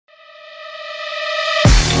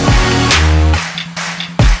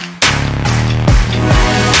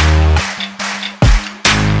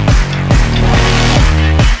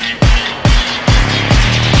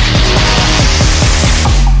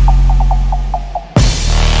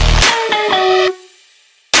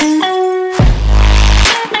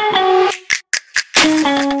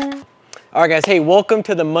All right, guys. Hey, welcome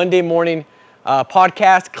to the Monday morning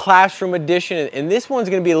podcast, classroom edition. And this one's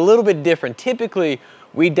going to be a little bit different. Typically,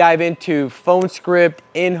 we dive into phone script,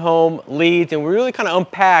 in-home leads, and we really kind of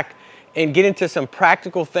unpack and get into some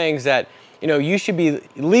practical things that, you know, you should be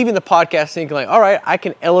leaving the podcast thinking like, all right, I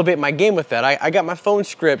can elevate my game with that. I got my phone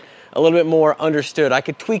script a little bit more understood. I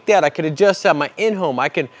could tweak that. I could adjust that. My in-home, I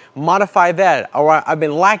can modify that. Or I've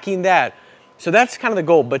been lacking that. So that's kind of the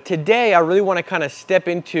goal. But today, I really want to kind of step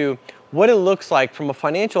into what it looks like from a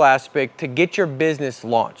financial aspect to get your business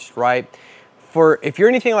launched, right? If you're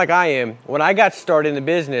anything like I am, when I got started in the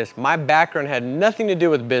business, my background had nothing to do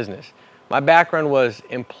with business. My background was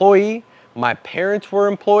employee. My parents were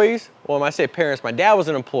employees. Well, when I say parents, my dad was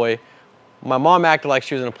an employee. My mom acted like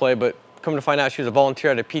she was an employee, but come to find out she was a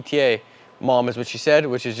volunteer at a PTA. Mom is what she said,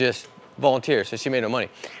 which is just volunteer, so she made no money.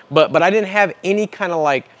 But I didn't have any kind of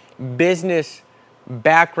like business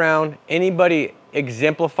background, anybody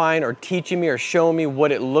exemplifying or teaching me or showing me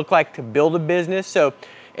what it looked like to build a business. So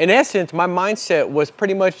in essence, my mindset was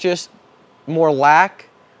pretty much just more lack,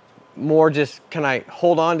 more just can I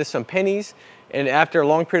hold on to some pennies, and after a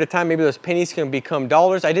long period of time, maybe those pennies can become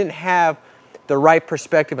dollars. I didn't have the right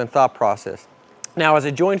perspective and thought process. Now, as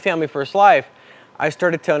I joined Family First Life, I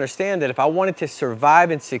started to understand that if I wanted to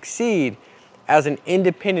survive and succeed as an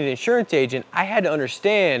independent insurance agent, I had to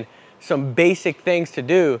understand some basic things to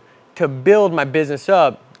do to build my business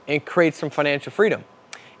up and create some financial freedom.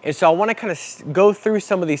 And so I want to kind of go through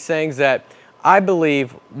some of these things that I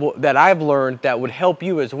believe that I've learned that would help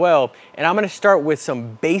you as well. And I'm going to start with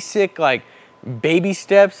some basic like baby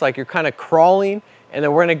steps, like you're kind of crawling, and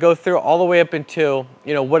then we're going to go through all the way up until,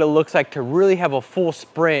 you know, what it looks like to really have a full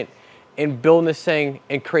sprint in building this thing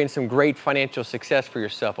and creating some great financial success for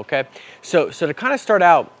yourself, okay? So to kind of start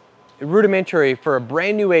out rudimentary for a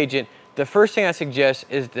brand new agent, the first thing I suggest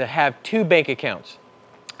is to have 2 bank accounts,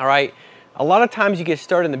 all right? A lot of times you get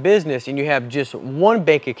started in the business and you have just one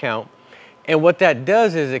bank account, and what that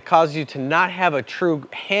does is it causes you to not have a true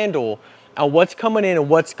handle on what's coming in and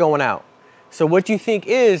what's going out. So what you think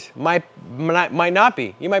is might not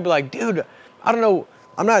be. You might be like, dude, I don't know,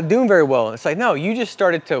 I'm not doing very well. It's like, no, you just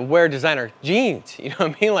started to wear designer jeans, you know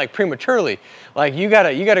what I mean? Like prematurely. Like you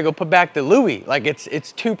gotta go put back the Louis. Like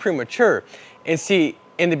it's too premature. And see,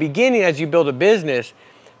 in the beginning, as you build a business,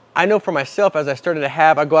 I know for myself, as I started to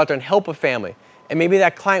I go out there and help a family. And maybe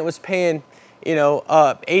that client was paying, you know,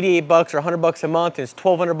 $88 or $100 a month, and it's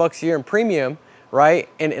 $1,200 a year in premium, right?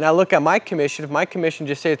 And I look at my commission. If my commission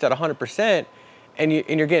just say it's at 100%, and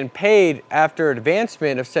you're getting paid after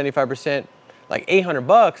advancement of 75%, like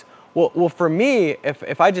 $800. Well, for me,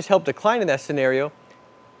 if I just helped a client in that scenario,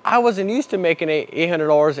 I wasn't used to making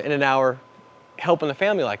 $800 in an hour helping the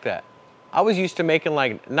family like that. I was used to making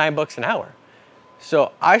like $9 an hour.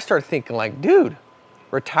 So I started thinking like, dude,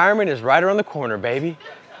 retirement is right around the corner, baby.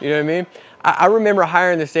 You know what I mean? I remember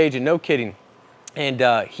hiring this agent, no kidding.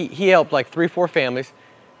 And he helped like 3-4 families,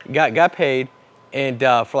 got paid. And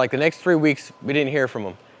for like the next 3 weeks, we didn't hear from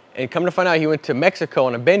him. And come to find out, he went to Mexico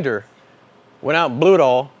on a bender, went out and blew it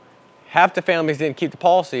all. Half the families didn't keep the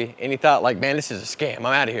policy, and he thought like, man, this is a scam. I'm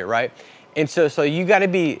out of here, right? And so you got to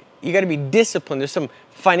be disciplined. There's some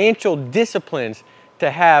financial disciplines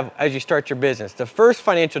to have as you start your business. The first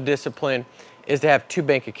financial discipline is to have 2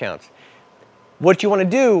 bank accounts. What you want to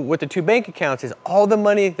do with the 2 bank accounts is all the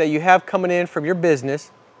money that you have coming in from your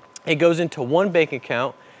business, it goes into one bank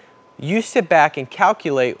account. You sit back and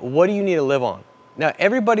calculate, what do you need to live on? Now,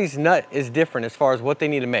 everybody's nut is different as far as what they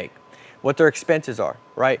need to make, what their expenses are,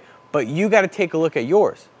 right? But you got to take a look at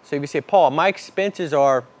yours. So if you say, Paul, my expenses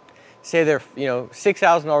are, say they're, you know,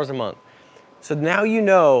 $6,000 a month. So now you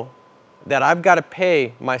know that I've got to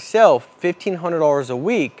pay myself $1,500 a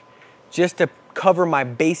week just to cover my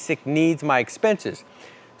basic needs, my expenses.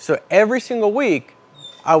 So every single week,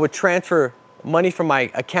 I would transfer money from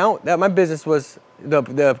my account that my business was,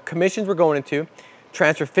 the commissions were going into,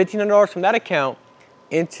 transfer $1,500 from that account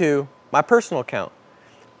into my personal account.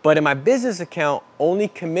 But in my business account, only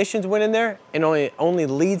commissions went in there and only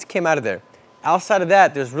leads came out of there. Outside of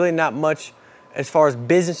that, there's really not much as far as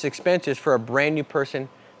business expenses for a brand new person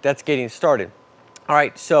that's getting started. All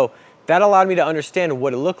right, so that allowed me to understand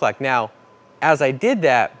what it looked like. Now, as I did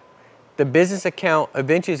that, the business account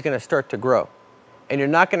eventually is going to start to grow. And you're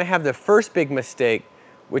not going to have the first big mistake,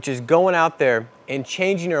 which is going out there and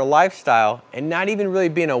changing your lifestyle and not even really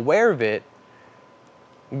being aware of it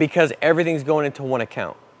because everything's going into one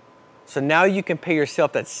account. So now you can pay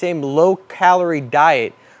yourself that same low-calorie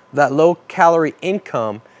diet, that low-calorie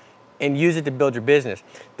income, and use it to build your business.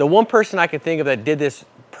 The one person I can think of that did this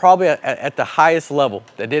probably at the highest level,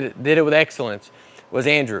 that did it with excellence, was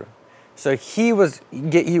Andrew. So he was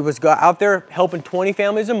out there helping 20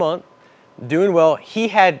 families a month, doing well. He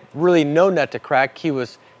had really no nut to crack. He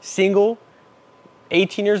was single,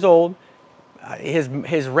 18 years old. His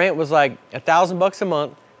rent was like $1,000 a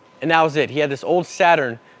month, and that was it. He had this old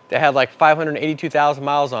Saturn that had like 582,000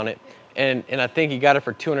 miles on it, and I think he got it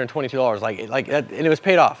for $222, like that, and it was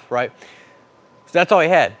paid off, right? So that's all he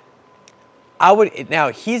had. Now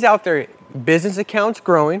he's out there, business accounts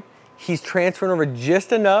growing. He's transferring over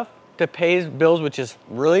just enough to pay his bills, which is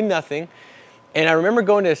really nothing. And I remember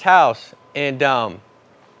going to his house, and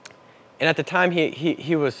at the time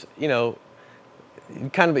he was, you know,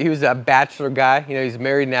 he was a bachelor guy. You know, he's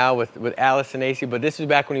married now with Alice and AC, but this was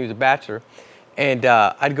back when he was a bachelor. And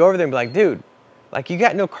I'd go over there and be like, dude, like, you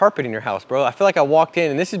got no carpet in your house, bro. I feel like I walked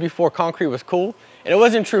in, and this is before concrete was cool, and it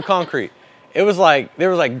wasn't true concrete. It was like, there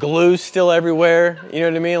was like glue still everywhere, you know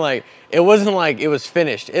what I mean? Like, it wasn't like it was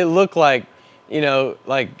finished. It looked like, you know,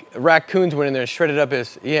 like raccoons went in there and shredded up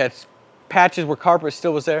patches where carpet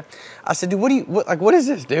still was there. I said, dude, what is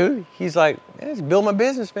this, dude? He's like, yeah, it's build my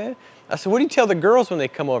business, man. I said, what do you tell the girls when they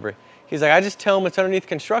come over? He's like, I just tell them it's underneath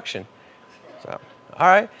construction. So, all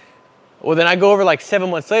right. Well, then I go over like 7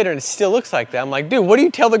 months later and it still looks like that. I'm like, dude, what do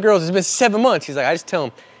you tell the girls? It's been 7 months. He's like, I just tell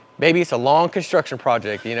them, baby, it's a long construction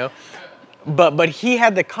project, you know? But he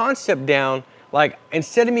had the concept down, like,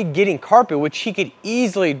 instead of me getting carpet, which he could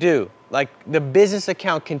easily do, like the business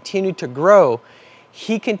account continued to grow,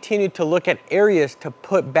 he continued to look at areas to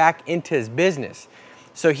put back into his business.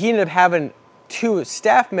 So he ended up having 2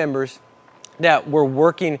 staff members that were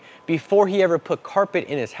working before he ever put carpet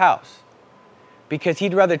in his house, because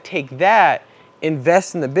he'd rather take that,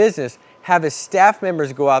 invest in the business, have his staff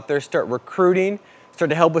members go out there, start recruiting, start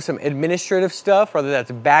to help with some administrative stuff, whether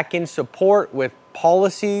that's back-end support with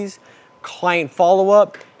policies, client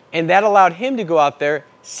follow-up, and that allowed him to go out there,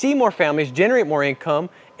 see more families, generate more income,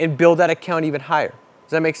 and build that account even higher.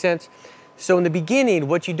 Does that make sense? So in the beginning,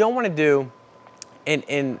 what you don't want to do,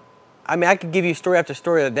 and I mean, I could give you story after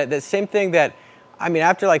story, that same thing that, I mean,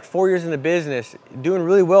 after like 4 years in the business, doing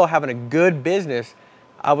really well, having a good business,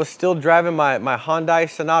 I was still driving my Hyundai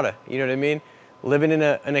Sonata, you know what I mean? Living in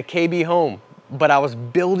a KB home, but I was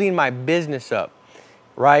building my business up,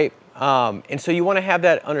 right? And so you want to have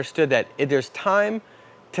that understood, that there's time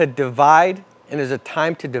to divide and there's a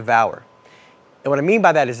time to devour. And what I mean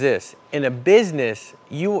by that is this: in a business,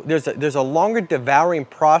 there's a longer devouring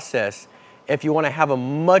process if you want to have a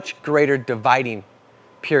much greater dividing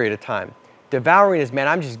period of time. Devouring is, man,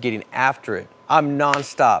 I'm just getting after it. I'm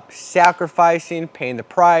nonstop, sacrificing, paying the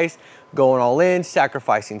price, going all in,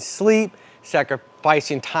 sacrificing sleep,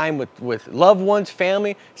 sacrificing time with loved ones,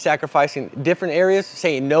 family, sacrificing different areas,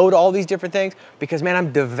 saying no to all these different things, because, man,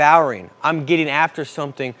 I'm devouring. I'm getting after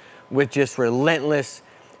something with just relentless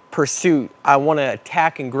pursuit. I want to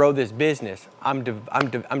attack and grow this business. I'm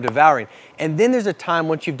devouring. And then there's a time,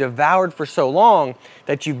 once you've devoured for so long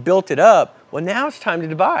that you've built it up, well, now it's time to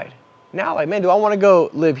divide. Now, like, man, do I want to go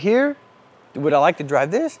live here? Would I like to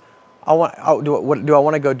drive this? Do I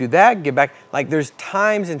want to go do that? Get back? Like, there's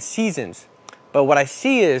times and seasons. But what I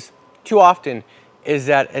see is, too often, is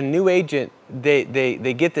that a new agent,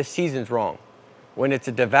 they get the seasons wrong. When it's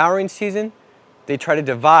a devouring season, they try to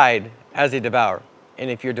divide as they devour. And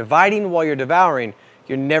if you're dividing while you're devouring,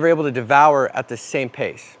 you're never able to devour at the same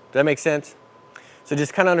pace. Does that make sense? So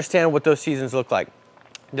just kind of understand what those seasons look like.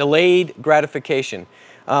 Delayed gratification.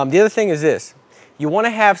 The other thing is this: you want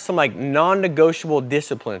to have some like non-negotiable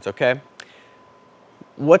disciplines, okay?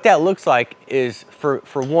 What that looks like is, for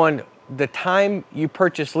one, the time you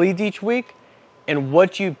purchase leads each week and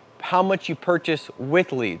how much you purchase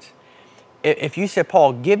with leads. If you said,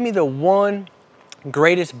 Paul, give me the one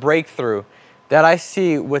greatest breakthrough that I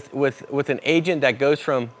see with an agent that goes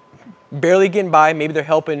from barely getting by, maybe they're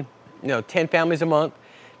helping 10 families a month,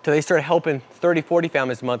 till they start helping 30, 40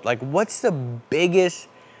 families a month, like, what's the biggest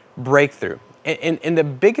breakthrough? And the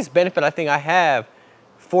biggest benefit I think I have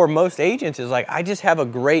for most agents is, like, I just have a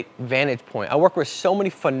great vantage point. I work with so many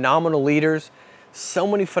phenomenal leaders, so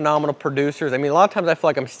many phenomenal producers. I mean, a lot of times I feel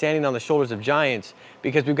like I'm standing on the shoulders of giants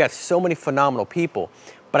because we've got so many phenomenal people.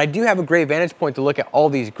 But I do have a great vantage point to look at all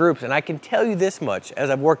these groups. And I can tell you this much: as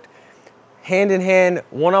I've worked hand in hand,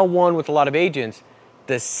 one-on-one with a lot of agents,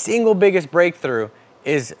 the single biggest breakthrough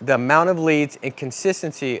is the amount of leads and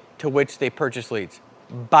consistency to which they purchase leads,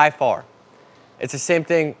 by far. It's the same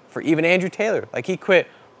thing for even Andrew Taylor. Like, he quit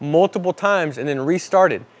multiple times and then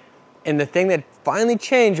restarted. And the thing that finally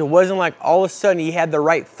changed, it wasn't like all of a sudden he had the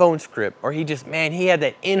right phone script, or he had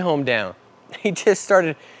that in-home down. He just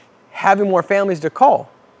started having more families to call.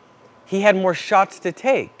 He had more shots to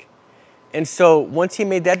take. And so once he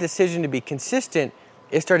made that decision to be consistent,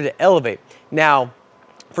 it started to elevate. Now,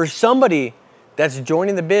 for somebody that's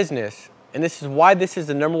joining the business, and this is why this is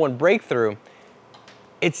the #1 breakthrough,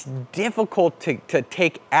 it's difficult to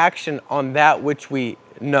take action on that which we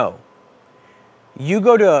know. You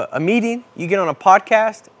go to a meeting, you get on a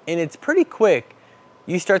podcast, and it's pretty quick.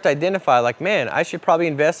 You start to identify like, man, I should probably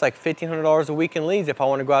invest like $1,500 a week in leads if I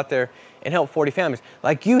want to go out there and help 40 families.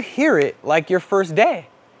 Like, you hear it like your first day.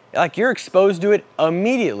 Like, you're exposed to it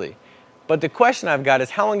immediately. But the question I've got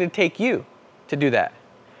is, how long did it take you to do that?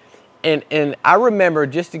 And I remember,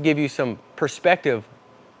 just to give you some perspective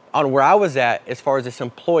on where I was at as far as this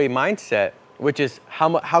employee mindset, which is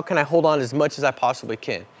how can I hold on as much as I possibly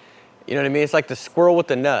can? You know what I mean? It's like the squirrel with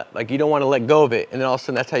the nut. Like, you don't want to let go of it, and then all of a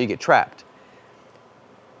sudden that's how you get trapped.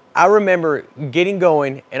 I remember getting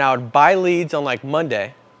going, and I would buy leads on like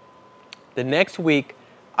Monday. The next week,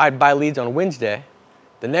 I'd buy leads on Wednesday.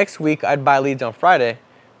 The next week, I'd buy leads on Friday.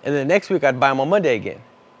 And the next week, I'd buy them on Monday again.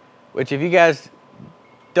 Which, if you guys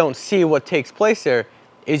don't see what takes place there,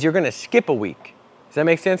 is you're going to skip a week. Does that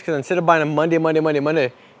make sense? Because instead of buying them Monday,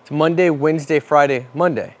 it's Monday, Wednesday, Friday,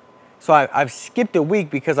 Monday. So I've skipped a week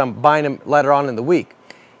because I'm buying them later on in the week.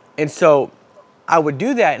 And so I would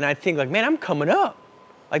do that, and I'd think like, man, I'm coming up.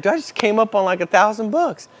 Like, I just came up on like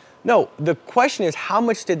 $1,000. No, the question is, how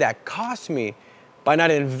much did that cost me by not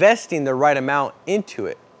investing the right amount into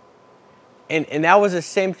it? And that was the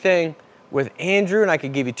same thing with Andrew, and I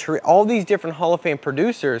could give you all these different Hall of Fame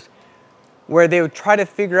producers, where they would try to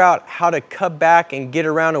figure out how to cut back and get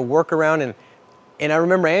around and work around. And I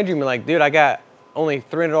remember Andrew being like, dude, I got only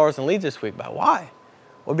 $300 in leads this week. But why?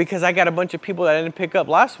 Well, because I got a bunch of people that I didn't pick up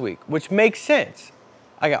last week, which makes sense.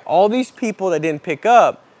 I got all these people that didn't pick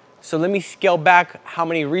up, so let me scale back how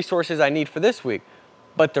many resources I need for this week.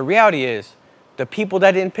 But the reality is, the people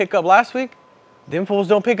that didn't pick up last week, them fools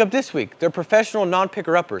don't pick up this week. They're professional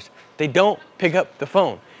non-picker-uppers. They don't pick up the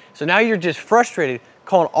phone. So now you're just frustrated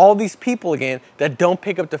calling all these people again that don't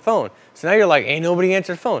pick up the phone. So now you're like, ain't nobody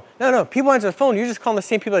answered the phone. No, people answer the phone. You're just calling the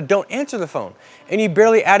same people that don't answer the phone. And you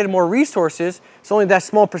barely added more resources, so only that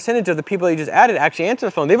small percentage of the people that you just added actually answer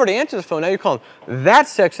the phone. They've already answered the phone. Now you're calling that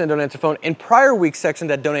section that don't answer the phone and prior week section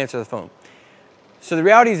that don't answer the phone. So the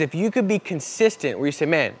reality is, if you could be consistent where you say,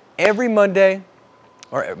 man, every Monday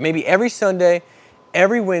or maybe every Sunday,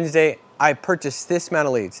 every Wednesday, I purchase this amount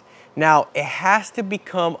of leads. Now, it has to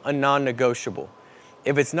become a non-negotiable.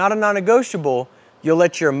 If it's not a non-negotiable, you'll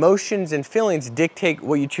let your emotions and feelings dictate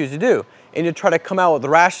what you choose to do. And you'll try to come out with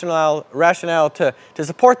rationale to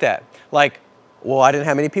support that. Like, well, I didn't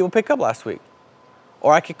have many people pick up last week.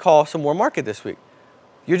 Or I could call some more market this week.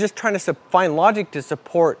 You're just trying to find logic to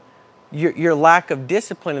support your lack of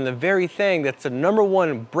discipline in the very thing that's the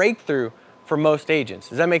 #1 breakthrough for most agents.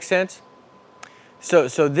 Does that make sense? So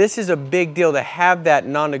this is a big deal to have that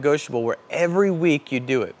non-negotiable where every week you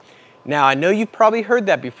do it. Now, I know you've probably heard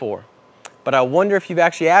that before, but I wonder if you've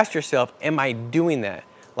actually asked yourself, am I doing that?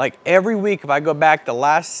 Like, every week, if I go back the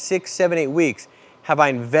last 6, 7, 8 weeks, have I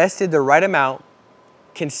invested the right amount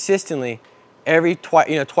consistently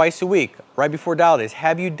twice a week, right before dial days?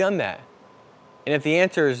 Have you done that? And if the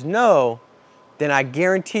answer is no, then I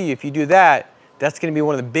guarantee you, if you do that, that's going to be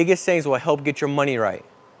one of the biggest things that will help get your money right.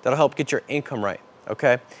 That'll help get your income right,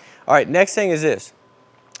 okay? All right, next thing is this.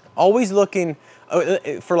 Always looking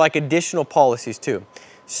for like additional policies too.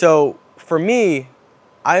 So for me,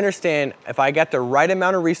 I understand if I got the right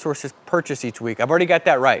amount of resources purchased each week, I've already got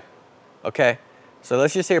that right, okay? So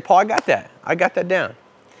let's just say, Paul, I got that down.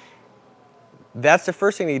 That's the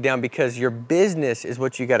first thing to get down, because your business is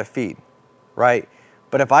what you got to feed, right?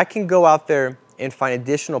 But if I can go out there and find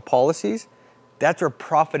additional policies, that's where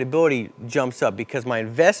profitability jumps up, because my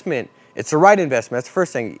investment, it's the right investment. That's the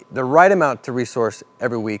first thing, the right amount to resource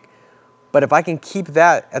every week. But if I can keep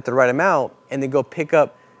that at the right amount and then go pick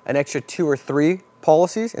up an extra 2 or 3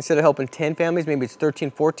 policies, instead of helping 10 families, maybe it's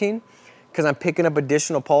 13, 14, because I'm picking up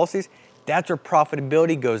additional policies, that's where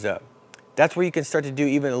profitability goes up. That's where you can start to do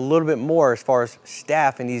even a little bit more as far as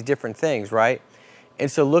staff and these different things, right? And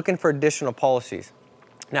so looking for additional policies.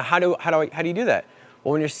 Now, how do you do that?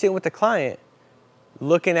 Well, when you're sitting with the client,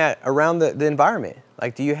 looking at around the environment,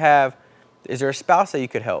 like, is there a spouse that you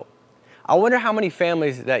could help? I wonder how many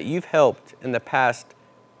families that you've helped in the past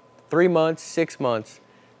 3 months, 6 months,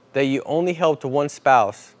 that you only helped one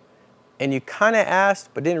spouse, and you kind of asked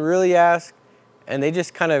but didn't really ask, and they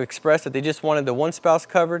just kind of expressed that they just wanted the one spouse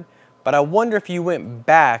covered. But I wonder if you went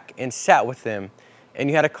back and sat with them and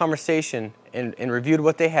you had a conversation and reviewed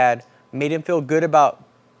what they had, made them feel good about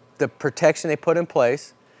the protection they put in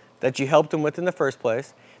place that you helped them with in the first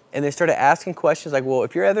place, and they started asking questions like, well,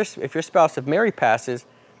 if your spouse, if Mary passes,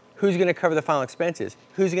 who's going to cover the final expenses?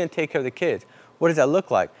 Who's going to take care of the kids? What does that look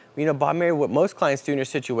like? You know, Bob, Mary, what most clients do in your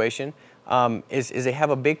situation is they have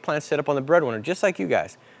a big plan set up on the breadwinner, just like you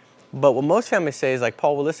guys. But what most families say is like,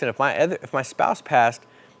 Paul, well, listen, if my spouse passed,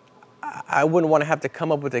 I wouldn't want to have to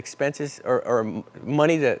come up with expenses or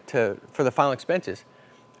money for the final expenses.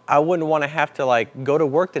 I wouldn't want to have to like go to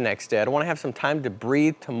work the next day. I don't want to have some time to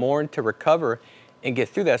breathe, to mourn, to recover, and get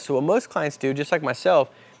through that. So what most clients do, just like myself,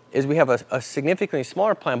 is we have a significantly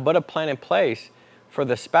smaller plan, but a plan in place for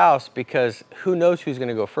the spouse, because who knows who's going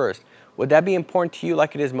to go first. Would that be important to you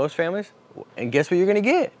like it is most families? And guess what you're going to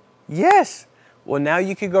get? Yes. Well, now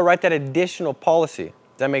you could go write that additional policy.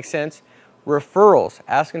 Does that make sense? Referrals,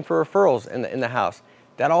 asking for referrals in the house.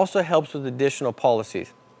 That also helps with additional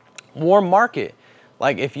policies. Warm market.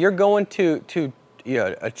 Like if you're going to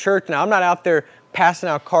a church, now I'm not out there passing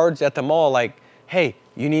out cards at the mall like, hey,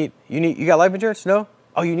 you got life insurance? No?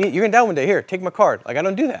 Oh, you're gonna die one day. Here, take my card. Like I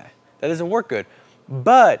don't do that. That doesn't work good.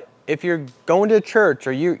 But if you're going to a church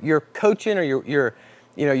or you're coaching or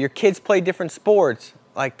your kids play different sports,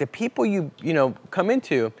 like the people you come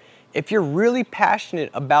into, if you're really passionate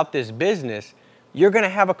about this business, you're going to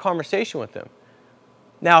have a conversation with them.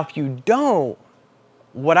 Now, if you don't,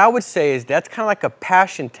 what I would say is that's kind of like a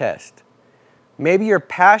passion test. Maybe your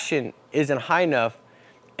passion isn't high enough,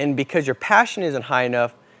 and because your passion isn't high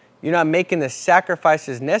enough, you're not making the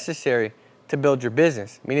sacrifices necessary to build your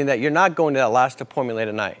business, meaning that you're not going to that last appointment late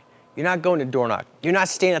at night. You're not going to door knock. You're not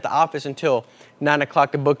staying at the office until 9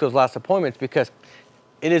 o'clock to book those last appointments because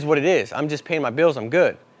it is what it is. I'm just paying my bills. I'm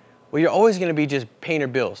good. Well, you're always going to be just paying your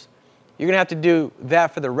bills. You're going to have to do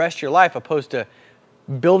that for the rest of your life, opposed to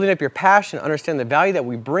building up your passion, understanding the value that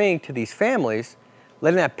we bring to these families,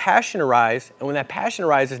 letting that passion arise. And when that passion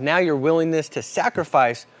arises, now your willingness to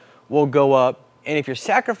sacrifice will go up. And if your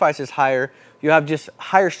sacrifice is higher, you'll have just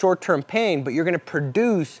higher short-term pain, but you're going to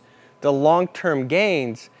produce the long-term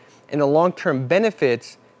gains and the long-term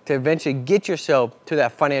benefits to eventually get yourself to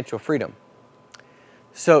that financial freedom.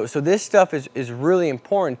 So this stuff is really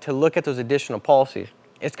important to look at those additional policies.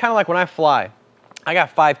 It's kind of like when I fly. I got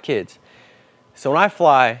 5 kids. So when I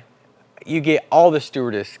fly, you get all the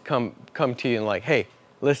stewardess come to you and like, hey,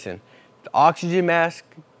 listen, the oxygen mask,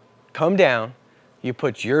 come down. You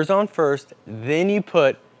put yours on first, then you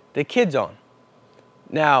put the kids on.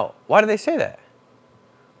 Now, why do they say that?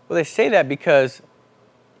 Well, they say that because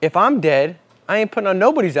if I'm dead, I ain't putting on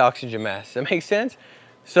nobody's oxygen mask. That makes sense?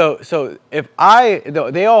 So if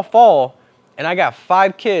they all fall and I got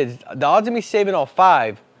 5 kids, the odds of me saving all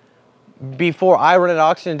 5 before I run out of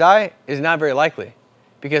oxygen and die is not very likely,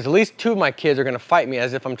 because at least 2 of my kids are going to fight me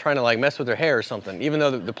as if I'm trying to like mess with their hair or something, even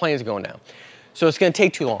though the plane's going down. So it's going to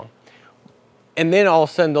take too long. And then all of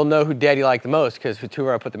a sudden they'll know who daddy liked the most, because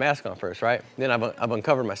whoever I put the mask on first, right? Then I've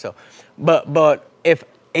uncovered myself. But if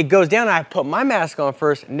it goes down and I put my mask on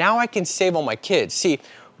first, now I can save all my kids. See,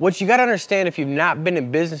 what you got to understand, if you've not been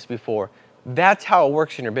in business before, that's how it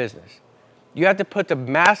works in your business. You have to put the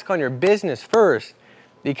mask on your business first,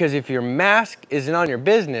 because if your mask isn't on your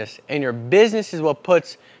business and your business is what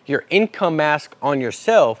puts your income mask on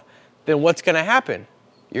yourself, then what's going to happen?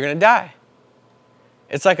 You're going to die.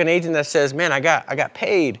 It's like an agent that says, man, I got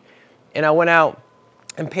paid and I went out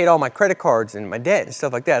and paid all my credit cards and my debt and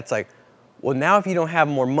stuff like that. It's like, well, now if you don't have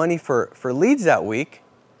more money for leads that week,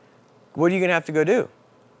 what are you going to have to go do?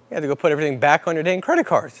 You have to go put everything back on your dang credit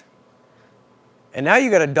cards. And now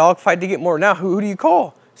you got a dogfight to get more. Now who do you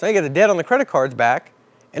call? So now you got the debt on the credit cards back,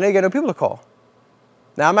 and now you got no people to call.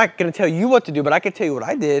 Now I'm not going to tell you what to do, but I can tell you what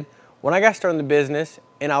I did when I got started in the business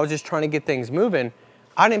and I was just trying to get things moving.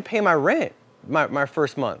 I didn't pay my rent my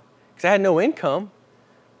first month because I had no income.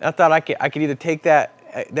 I thought I could either take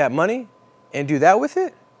that money and do that with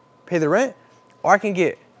it, pay the rent, or I can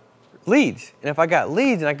get leads. And if I got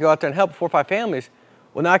leads and I could go out there and help 4 or 5 families,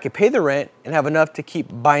 well, now I could pay the rent and have enough to keep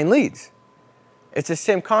buying leads. It's the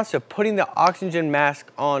same concept. Putting the oxygen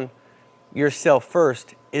mask on yourself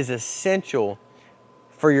first is essential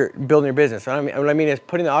for your building your business. What I mean is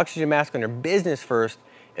putting the oxygen mask on your business first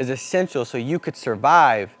is essential so you could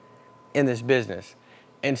survive in this business.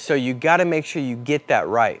 And so you got to make sure you get that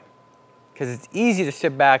right, because it's easy to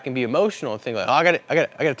sit back and be emotional and think like, oh, I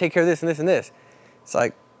got to take care of this and this and this. It's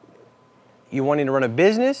like, you wanting to run a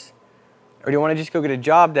business, or do you want to just go get a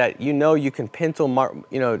job that you can pencil,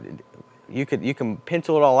 you can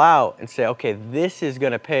pencil it all out and say, okay, this is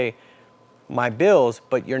going to pay my bills,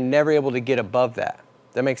 but you're never able to get above that.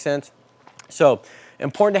 Does that make sense? So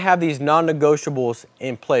important to have these non-negotiables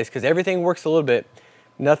in place, because everything works a little bit.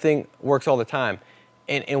 Nothing works all the time.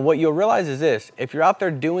 And what you'll realize is this: if you're out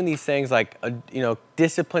there doing these things like,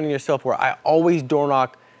 disciplining yourself, where I always door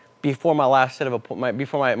knock before my last set of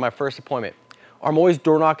before my first appointment, or I'm always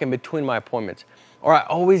door knocking between my appointments, or I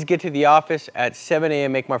always get to the office at 7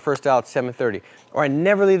 a.m., make my first dial at 7:30, or I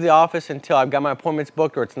never leave the office until I've got my appointments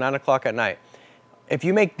booked or it's 9 o'clock at night. If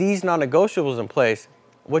you make these non-negotiables in place,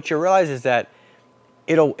 what you realize is that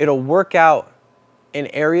it'll work out in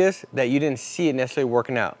areas that you didn't see it necessarily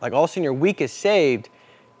working out. Like all of a sudden your week is saved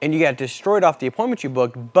and you got destroyed off the appointment you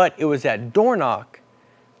booked, but it was that door knock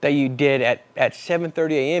that you did at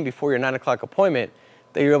 7:30 a.m. before your 9 o'clock appointment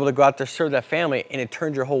that you're able to go out there, serve that family, and it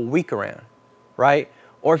turned your whole week around, right?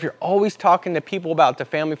 Or if you're always talking to people about the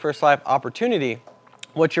Family First Life opportunity,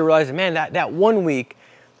 what you're realizing, man, that 1 week,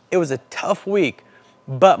 it was a tough week,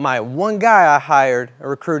 but my one guy I hired or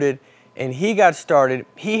recruited, and he got started,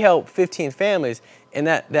 he helped 15 families, and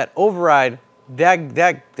that override,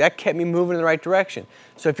 that kept me moving in the right direction.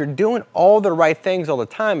 So if you're doing all the right things all the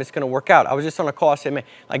time, it's gonna work out. I was just on a call, I said, man,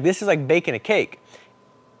 like this is like baking a cake.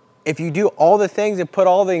 If you do all the things and put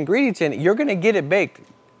all the ingredients in, you're gonna get it baked.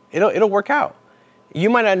 It'll work out. You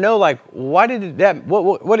might not know like, why did that,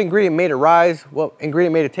 what ingredient made it rise? What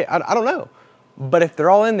ingredient made it taste? I don't know. But if they're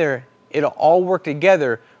all in there, it'll all work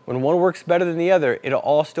together. When one works better than the other, it'll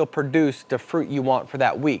all still produce the fruit you want for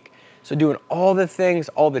that week. So doing all the things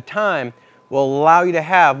all the time will allow you to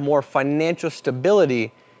have more financial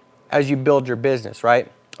stability as you build your business,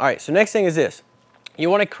 right? All right, so next thing is this. You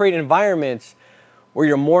want to create environments where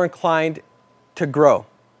you're more inclined to grow,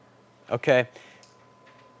 okay?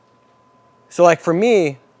 So like for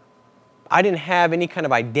me, I didn't have any kind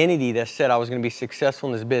of identity that said I was going to be successful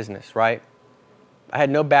in this business, right? I had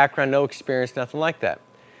no background, no experience, nothing like that.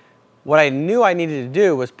 What I knew I needed to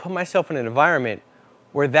do was put myself in an environment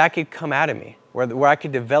where that could come out of me, where I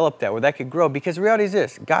could develop that, where that could grow. Because the reality is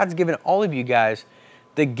this, God's given all of you guys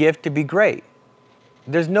the gift to be great.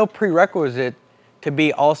 There's no prerequisite to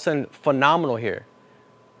be all of a sudden phenomenal here.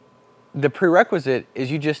 The prerequisite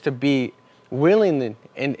is you just to be willing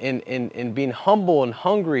and being humble and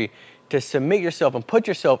hungry to submit yourself and put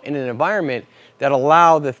yourself in an environment that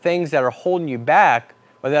allow the things that are holding you back,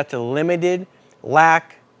 whether that's a limited,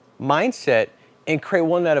 lack mindset, and create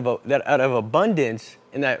one out of abundance,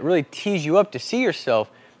 and that really tees you up to see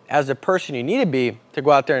yourself as the person you need to be to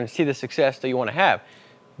go out there and see the success that you want to have.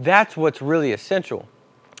 That's what's really essential.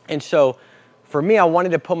 And so for me, I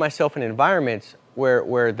wanted to put myself in environments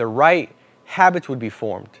where the right habits would be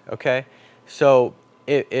formed, okay? So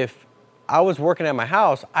if I was working at my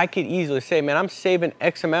house, I could easily say, man, I'm saving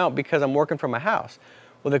X amount because I'm working from my house.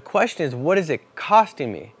 Well, the question is, what is it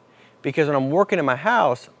costing me? Because when I'm working in my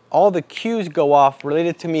house, all the cues go off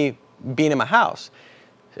related to me being in my house.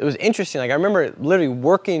 It was interesting. Like I remember literally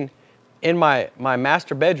working in my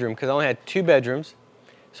master bedroom because I only had 2 bedrooms.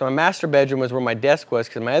 So my master bedroom was where my desk was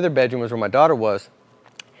because my other bedroom was where my daughter was.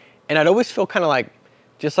 And I'd always feel kind of like,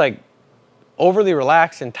 just like overly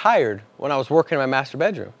relaxed and tired when I was working in my master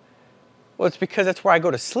bedroom. Well, it's because that's where I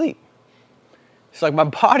go to sleep. It's like my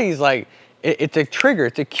body's like, it's a trigger,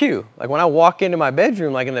 it's a cue. Like when I walk into my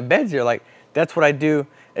bedroom, like in the beds here, like that's what I do.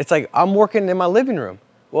 It's like I'm working in my living room.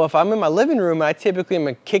 Well, if I'm in my living room and I typically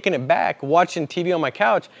am kicking it back, watching TV on my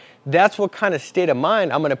couch, that's what kind of state of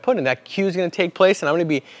mind I'm going to put in. That cue is going to take place and I'm going to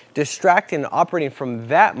be distracted and operating from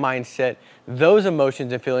that mindset, those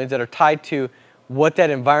emotions and feelings that are tied to what that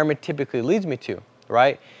environment typically leads me to,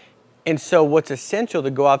 right? And so what's essential to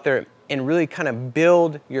go out there and really kind of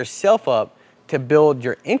build yourself up, to build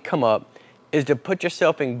your income up, is to put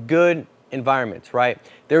yourself in good environments, right?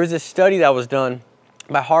 There was a study that was done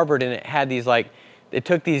by Harvard, and it had these like, they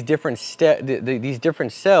took these different these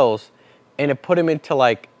different cells and it put them into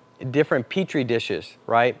like different petri dishes,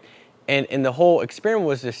 right? And the whole experiment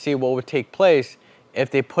was to see what would take place if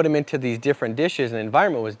they put them into these different dishes and the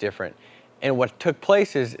environment was different. And what took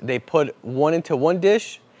place is they put one into one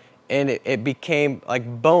dish and it became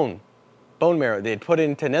like bone marrow. They'd put it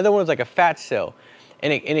into another one, it was like a fat cell.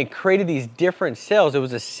 And it created these different cells. It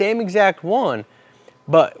was the same exact one,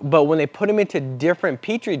 but when they put them into different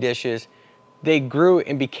petri dishes, they grew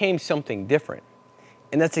and became something different.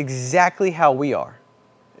 And that's exactly how we are,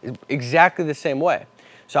 exactly the same way.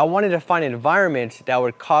 So I wanted to find environments that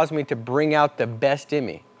would cause me to bring out the best in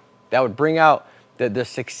me, that would bring out the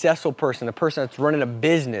successful person, the person that's running a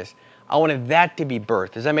business. I wanted that to be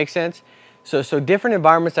birthed. Does that make sense? So different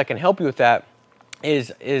environments that can help you with that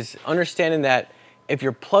is understanding that if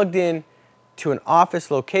you're plugged in to an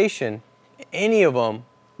office location, any of them,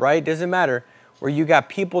 right, doesn't matter, where you got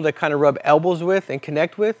people to kind of rub elbows with and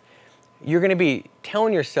connect with, you're going to be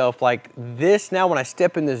telling yourself like this, now when I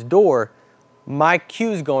step in this door, my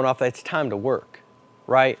cue's going off that it's time to work,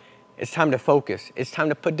 right? It's time to focus. It's time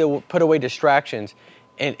to put away distractions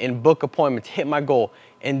and book appointments, hit my goal.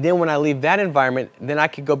 And then when I leave that environment, then I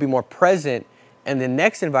could go be more present and the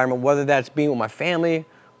next environment, whether that's being with my family,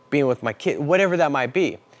 being with my kid, whatever that might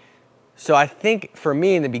be. So I think for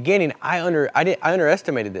me in the beginning, I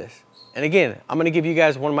underestimated this. And again, I'm going to give you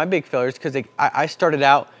guys one of my big failures because I started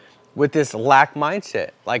out with this lack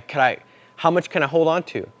mindset. Like, how much can I hold on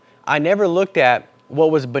to? I never looked at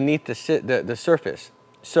what was beneath the surface.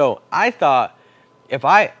 So I thought, if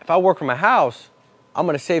I work from my house, I'm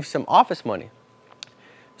going to save some office money.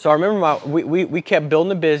 So I remember we kept building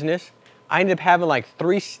the business. I ended up having like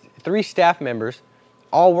three staff members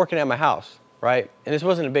all working at my house, right? And this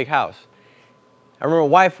wasn't a big house. I remember my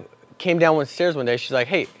wife came down the stairs one day. She's like,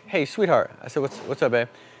 hey, sweetheart. I said, what's up, babe?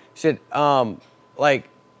 She said,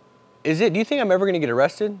 do you think I'm ever going to get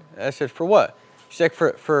arrested? I said, for what? She's like,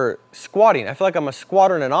 for squatting. I feel like I'm a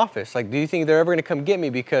squatter in an office. Like, do you think they're ever going to come get me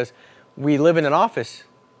because we live in an office?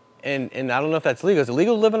 And I don't know if that's legal. Is it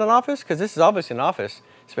legal to live in an office? Because this is obviously an office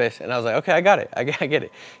space. And I was like, okay, I got it. I get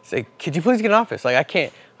it. She's like, could you please get an office? Like,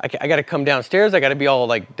 I got to come downstairs. I got to be all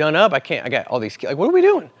like done up. I got all these, like, what are we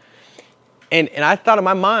doing? And I thought in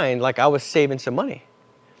my mind, like, I was saving some money.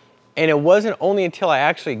 And it wasn't only until I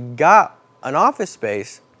actually got an office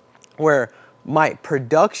space where my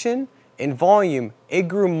production and volume, it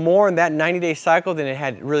grew more in that 90-day cycle than it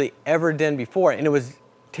had really ever done before. And it was,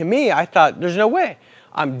 to me, I thought, there's no way.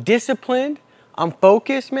 I'm disciplined. I'm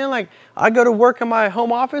focused, man. Like, I go to work in my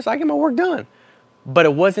home office, I get my work done. But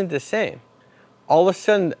it wasn't the same. All of a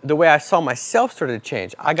sudden, the way I saw myself started to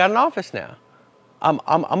change. I got an office now.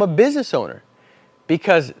 I'm a business owner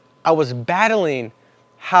because I was battling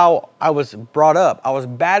how I was brought up. I was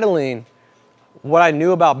battling what I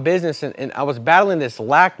knew about business, and I was battling this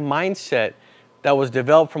lack mindset that was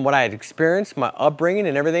developed from what I had experienced, my upbringing,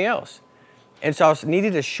 and everything else. And so I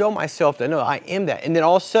needed to show myself that, no, I am that. And then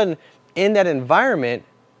all of a sudden, in that environment,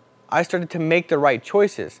 I started to make the right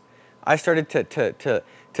choices. I started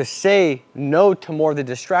to say no to more of the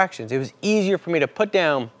distractions. It was easier for me to put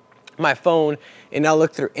down my phone and now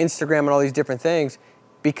look through Instagram and all these different things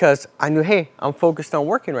because I knew, hey, I'm focused on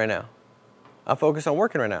working right now. I'm focused on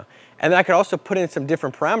working right now. And then I could also put in some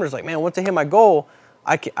different parameters like, man, once I hit my goal,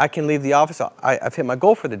 I can leave the office. I've hit my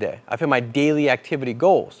goal for the day. I've hit my daily activity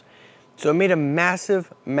goals. So it made a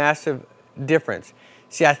massive, massive difference.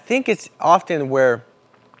 See, I think it's often where,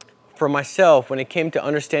 for myself, when it came to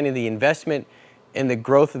understanding the investment and the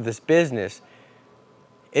growth of this business,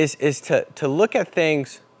 is to look at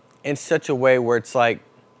things in such a way where it's like,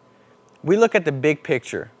 we look at the big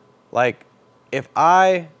picture. Like, if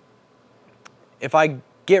I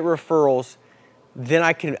get referrals, then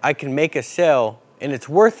I can make a sale, and it's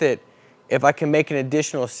worth it if I can make an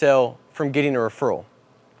additional sale from getting a referral.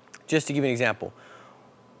 Just to give you an example,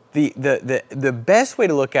 the best way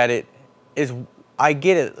to look at it is I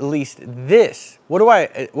get at least this. What do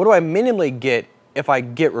I minimally get if I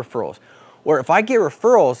get referrals? Or if I get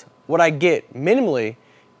referrals, what I get minimally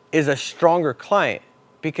is a stronger client,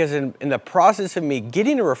 because in the process of me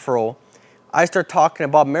getting a referral, I start talking to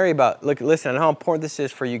Bob and Mary about, look, listen, I know how important this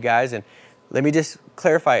is for you guys, and let me just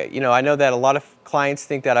clarify it. You know, I know that a lot of clients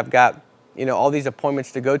think that I've got, you know, all these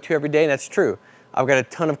appointments to go to every day, and that's true. I've got a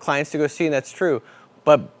ton of clients to go see, and that's true.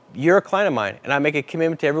 But you're a client of mine, and I make a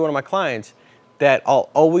commitment to every one of my clients that I'll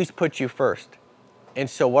always put you first. And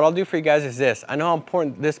so what I'll do for you guys is this. I know how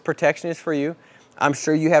important this protection is for you. I'm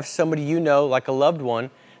sure you have somebody you know, like a loved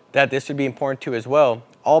one, that this would be important to as well.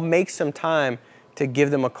 I'll make some time to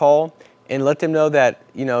give them a call and let them know that,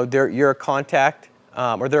 you know, you're a contact,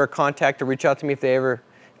 or they're a contact to reach out to me if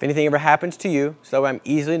anything ever happens to you, so that way I'm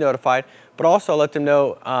easily notified. But also let them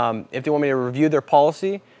know if they want me to review their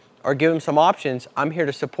policy or give them some options, I'm here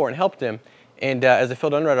to support and help them. And as a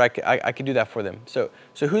field underwriter, I could do that for them. So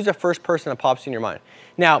who's the first person that pops in your mind?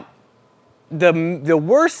 Now, the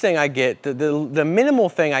worst thing I get, the minimal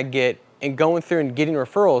thing I get in going through and getting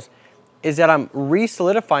referrals is that I'm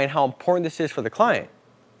re-solidifying how important this is for the client.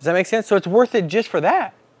 Does that make sense? So it's worth it just for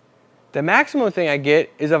that. The maximum thing I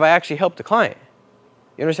get is if I actually help the client.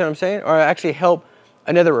 You understand what I'm saying? Or I actually help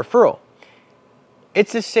another referral.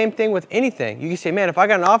 It's the same thing with anything. You can say, man, if I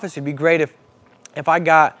got an office, it'd be great if I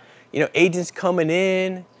got, you know, agents coming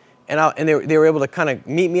in and they were able to kind of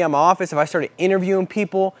meet me at my office. If I started interviewing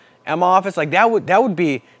people at my office, like that'd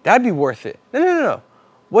be worth it. No.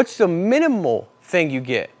 What's the minimal thing you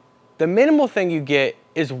get? The minimal thing you get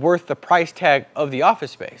is worth the price tag of the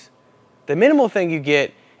office space. The minimal thing you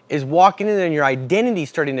get is walking in and your identity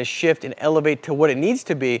starting to shift and elevate to what it needs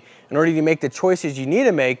to be in order to make the choices you need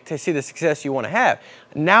to make to see the success you want to have.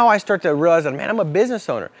 Now I start to realize that, man, I'm a business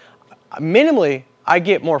owner. Minimally, I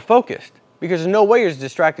get more focused because there's no way you're as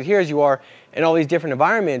distracted here as you are in all these different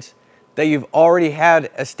environments that you've already had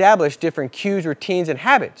established different cues, routines, and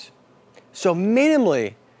habits. So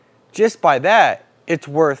minimally, just by that, it's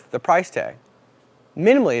worth the price tag.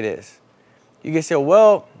 Minimally it is. You can say,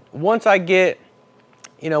 well, once I get,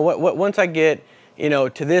 once I get,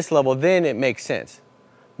 to this level, then it makes sense.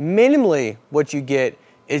 Minimally, what you get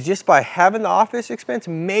is just by having the office expense,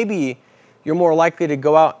 maybe you're more likely to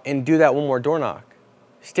go out and do that one more door knock.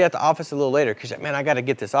 Stay at the office a little later because, man, I got to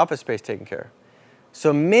get this office space taken care of.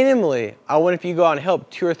 So minimally, I wonder if you go out and help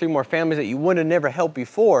 2 or 3 more families that you would have never helped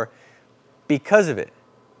before because of it.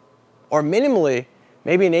 Or minimally,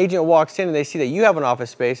 maybe an agent walks in and they see that you have an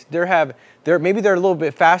office space. Maybe they're a little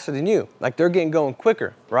bit faster than you. Like they're getting going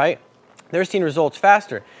quicker, right? They're seeing results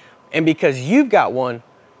faster. And because you've got one,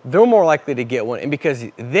 they're more likely to get one. And because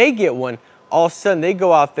they get one, all of a sudden they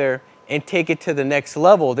go out there and take it to the next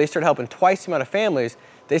level. They start helping twice the amount of families.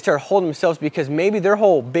 They start holding themselves because maybe their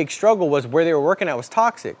whole big struggle was where they were working at was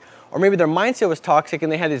toxic. Or maybe their mindset was toxic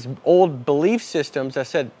and they had these old belief systems that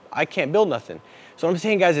said, I can't build nothing. So what I'm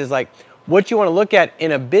saying, guys, is like what you want to look at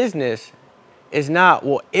in a business is not,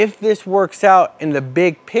 well, if this works out in the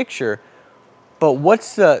big picture, but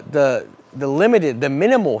what's the limited, the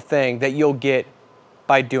minimal thing that you'll get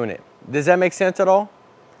by doing it. Does that make sense at all?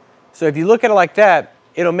 So if you look at it like that,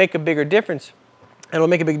 it'll make a bigger difference. It'll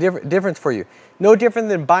make a big difference for you. No different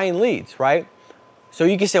than buying leads, right? So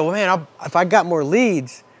you can say, well, man, if I got more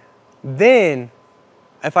leads, then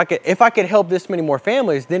if I could help this many more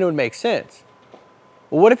families, then it would make sense.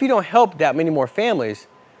 Well, what if you don't help that many more families,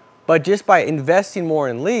 but just by investing more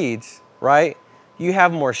in leads, right, you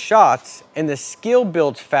have more shots and the skill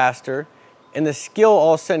builds faster and the skill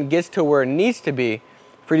all of a sudden gets to where it needs to be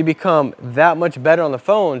for you to become that much better on the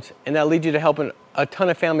phones, and that leads you to helping a ton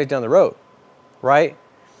of families down the road, right?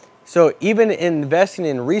 So even investing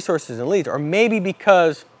in resources and leads, or maybe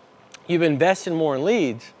because you've invested more in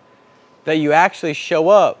leads, that you actually show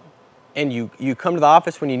up and you come to the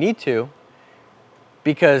office when you need to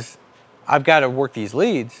because I've got to work these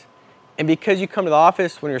leads. And because you come to the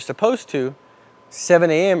office when you're supposed to,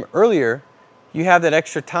 7 a.m. earlier, you have that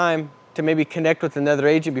extra time to maybe connect with another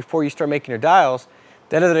agent before you start making your dials.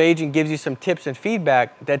 That other agent gives you some tips and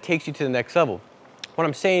feedback that takes you to the next level. What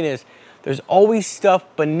I'm saying is there's always stuff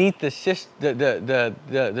beneath the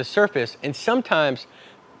surface, and sometimes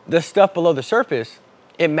the stuff below the surface,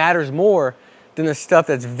 it matters more than the stuff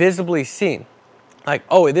that's visibly seen. Like,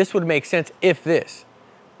 oh, this would make sense if this.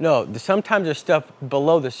 No, sometimes there's stuff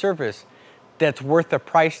below the surface that's worth the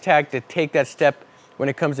price tag to take that step when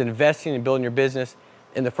it comes to investing and building your business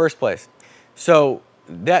in the first place. So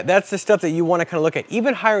that's the stuff that you want to kind of look at.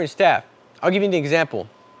 Even hiring staff. I'll give you an example.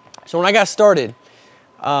 So when I got started,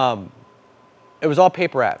 it was all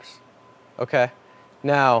paper apps, okay?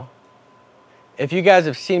 Now, if you guys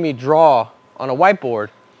have seen me draw on a whiteboard,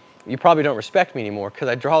 you probably don't respect me anymore because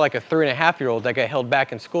I draw like a 3.5-year-old that got held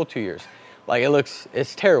back in school 2 years. Like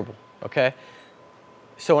it's terrible, okay?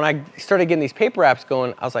 So when I started getting these paper apps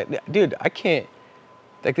going, I was like, dude, I can't,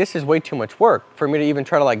 like this is way too much work for me to even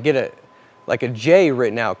try to like get a J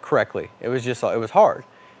written out correctly. It was hard.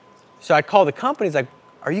 So I called the companies like,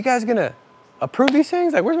 are you guys gonna approve these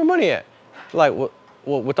things? Like, where's my money at? Like, well,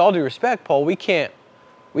 with all due respect, Paul, we can't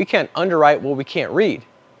underwrite what we can't read.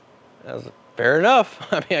 I was like, fair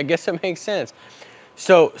enough. I mean, I guess it makes sense.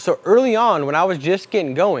 So early on, when I was just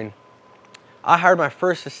getting going, I hired my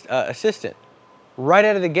first assistant right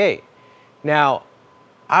out of the gate. Now,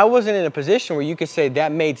 I wasn't in a position where you could say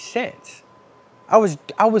that made sense. I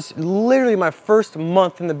was literally my first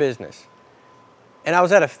month in the business, and I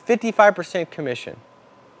was at a 55% commission,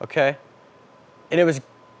 okay? And it was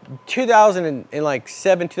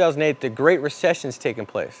 2007, 2008, the Great Recession's taking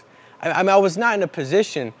place. I mean, I was not in a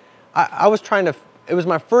position, I was trying to, it was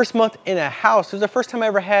my first month in a house. It was the first time I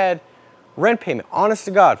ever had rent payment, honest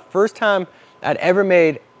to God. First time I'd ever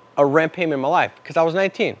made a rent payment in my life, because I was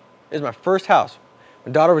 19. It was my first house.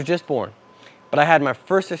 My daughter was just born, but I had my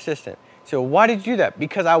first assistant. So why did you do that?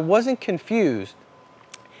 Because I wasn't confused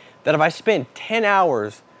that if I spent 10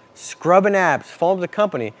 hours scrubbing apps, following the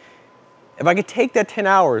company, if I could take that 10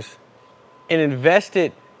 hours and invest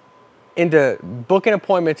it into booking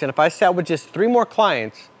appointments, and if I sat with just 3 more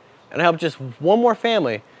clients and I helped just 1 more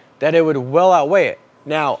family, that it would well outweigh it.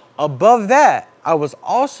 Now, above that, I was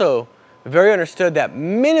also very understood that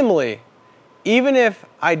minimally, even if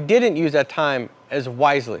I didn't use that time as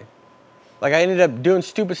wisely, like I ended up doing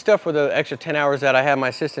stupid stuff for the extra 10 hours that I had my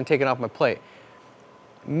assistant taking off my plate,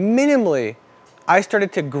 minimally, I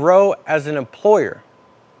started to grow as an employer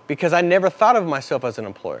because I never thought of myself as an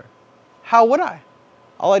employer. How would I?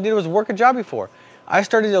 All I did was work a job before. I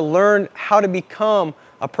started to learn how to become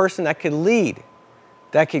a person that could lead,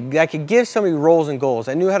 that could give somebody roles and goals.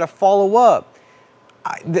 I knew how to follow up.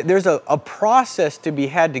 there's a process to be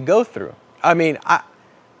had to go through. I mean,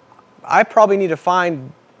 I probably need to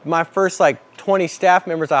find my first like 20 staff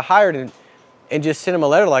members I hired and just send them a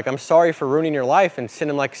letter like, I'm sorry for ruining your life, and send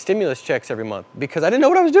them like stimulus checks every month, because I didn't know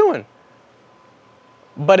what I was doing.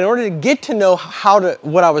 But in order to get to know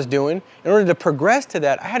what I was doing, in order to progress to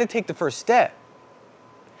that, I had to take the first step.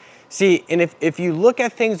 See, and if you look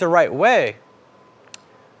at things the right way,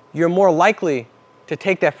 you're more likely to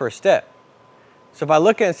take that first step. So if I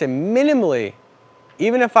look at it and say minimally,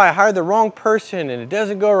 even if I hired the wrong person and it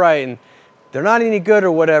doesn't go right and they're not any good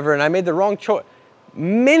or whatever, and I made the wrong choice,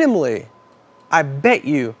 minimally, I bet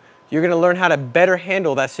you're going to learn how to better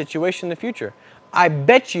handle that situation in the future. I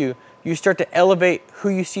bet you start to elevate who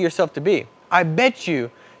you see yourself to be. I bet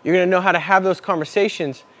you're going to know how to have those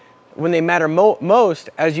conversations when they matter most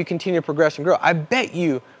as you continue to progress and grow. I bet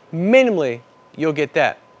you, minimally, you'll get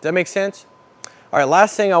that. Does that make sense? All right,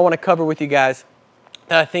 last thing I want to cover with you guys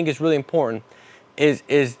that I think is really important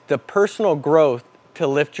is the personal growth to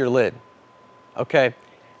lift your lid. Okay?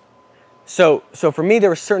 So for me, there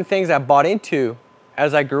were certain things I bought into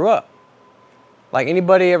as I grew up. Like,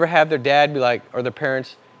 anybody ever have their dad be like, or their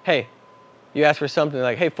parents, hey, you ask for something,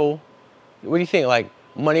 like, hey, fool, what do you think? Like,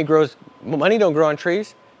 money don't grow on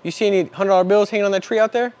trees? You see any $100 bills hanging on that tree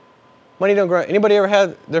out there? Money don't grow. Anybody ever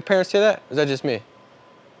had their parents say that? Or is that just me?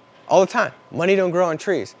 All the time. Money don't grow on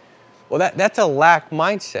trees. Well, that's a lack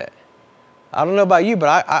mindset. I don't know about you,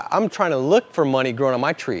 but I'm trying to look for money growing on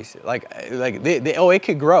my trees. It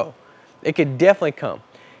could grow. It could definitely come.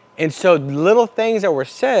 And so little things that were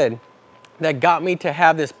said that got me to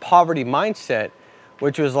have this poverty mindset,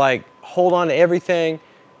 which was like, hold on to everything.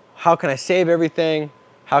 How can I save everything?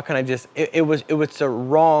 How can I just, it was the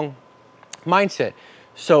wrong mindset.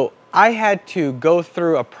 So I had to go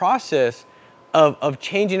through a process of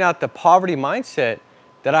changing out the poverty mindset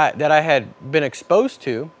that I had been exposed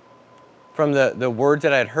to from the words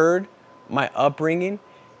that I had heard, my upbringing,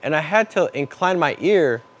 and I had to incline my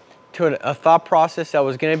ear to a thought process that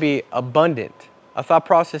was going to be abundant, a thought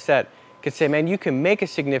process that could say, man, you can make a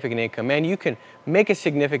significant income, man, you can make a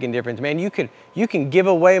significant difference, man, you can give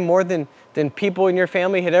away more than people in your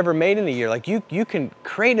family had ever made in a year. Like, you can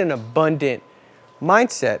create an abundant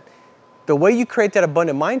mindset. The way you create that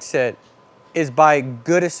abundant mindset is by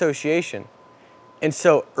good association. And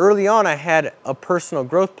so early on, I had a personal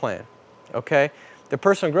growth plan, okay? The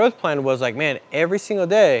personal growth plan was like, man, every single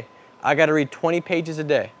day, I got to read 20 pages a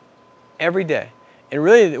day, every day. And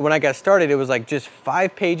really, when I got started, it was like just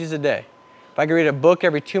 5 pages a day. If I could read a book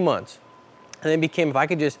every 2 months. And then it became, if I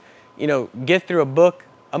could just, get through a book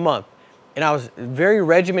a month. And I was very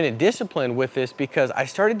regimented, disciplined with this, because I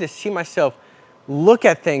started to see myself look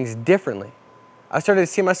at things differently. I started to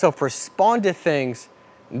see myself respond to things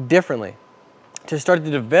differently, to start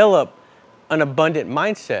to develop an abundant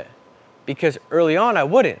mindset. Because early on, I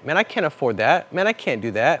wouldn't. Man, I can't afford that. Man, I can't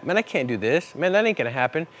do that. Man, I can't do this. Man, that ain't going to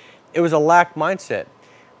happen. It was a lack mindset.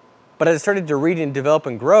 But as I started to read and develop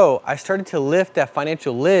and grow, I started to lift that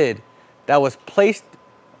financial lid that was placed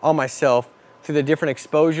on myself through the different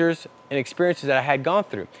exposures and experiences that I had gone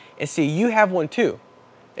through. And see, you have one too.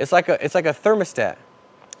 It's like a thermostat.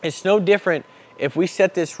 It's no different if we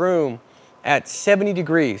set this room at 70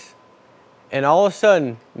 degrees and all of a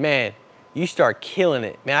sudden, man, you start killing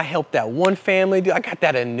it. Man, I helped that one family, dude. I got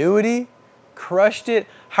that annuity, crushed it,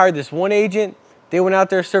 hired this one agent. They went out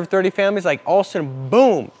there, served 30 families. Like, all of a sudden,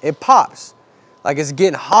 boom, it pops. Like, it's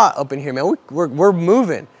getting hot up in here, man. We're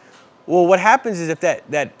moving. Well, what happens is if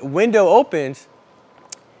that window opens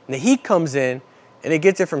and the heat comes in and it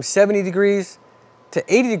gets it from 70 degrees to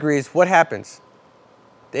 80 degrees, what happens?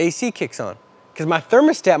 The AC kicks on. Because my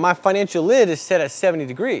thermostat, my financial lid is set at 70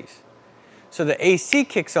 degrees. So the AC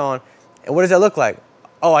kicks on, and what does that look like?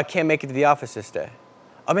 Oh, I can't make it to the office this day.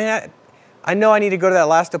 I mean, I know I need to go to that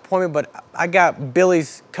last appointment, but I got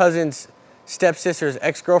Billy's cousin's stepsister's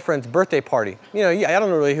ex-girlfriend's birthday party. I don't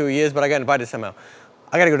know really who he is, but I got invited somehow.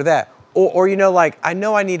 I got to go to that. Or I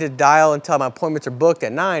know I need to dial until my appointments are booked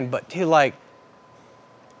at 9, but dude,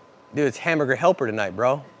 it's hamburger helper tonight,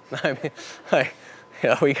 bro. I mean, what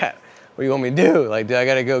do you want me to do? Like, dude, I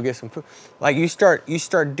got to go get some food. Like, you start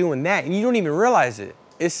doing that, and you don't even realize it.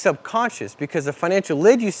 It's subconscious, because the financial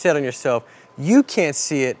lid you set on yourself, you can't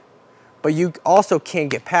see it, but you also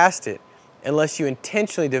can't get past it unless you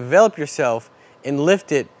intentionally develop yourself and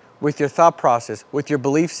lift it with your thought process, with your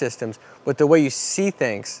belief systems, with the way you see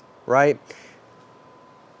things, right?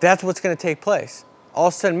 That's what's going to take place. All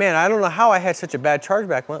of a sudden, man, I don't know how I had such a bad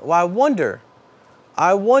chargeback. Well,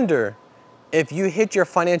 I wonder if you hit your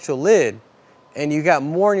financial lid and you got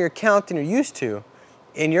more in your account than you're used to,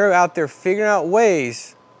 and you're out there figuring out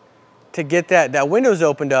ways to get that window's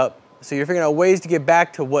opened up, so you're figuring out ways to get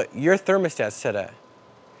back to what your thermostat's set at.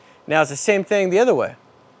 Now it's the same thing the other way.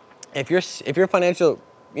 If your financial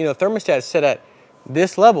thermostat is set at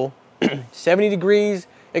this level, 70 degrees,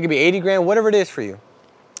 it could be 80 grand, whatever it is for you.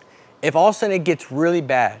 If all of a sudden it gets really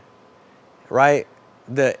bad, right?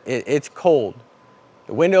 It's cold.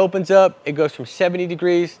 The window opens up, it goes from 70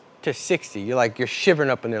 degrees to 60. You're shivering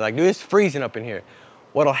up in there, like, dude, it's freezing up in here.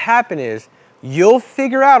 What'll happen is you'll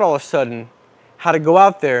figure out all of a sudden how to go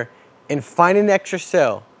out there and find an extra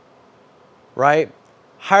sale, right?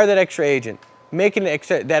 Hire that extra agent, make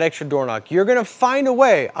that extra door knock. You're gonna find a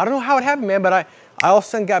way. I don't know how it happened, man, but I all of a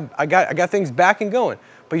sudden got things back and going.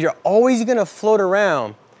 But you're always gonna float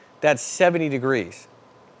around that 70 degrees.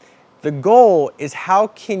 The goal is, how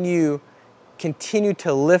can you continue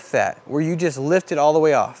to lift that, where you just lift it all the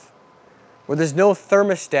way off, where there's no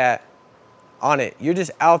thermostat on it. You're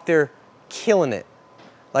just out there killing it.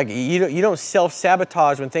 Like, you don't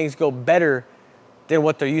self-sabotage when things go better than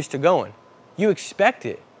what they're used to going. You expect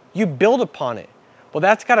it. You build upon it. Well,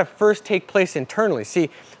 that's got to first take place internally.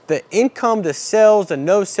 See, the income, the sales, the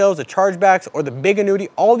no sales, the chargebacks, or the big annuity,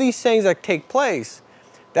 all these things that take place,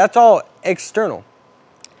 that's all external.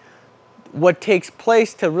 What takes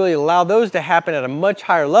place to really allow those to happen at a much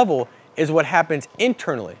higher level is what happens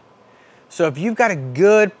internally. So if you've got a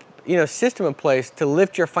good system in place to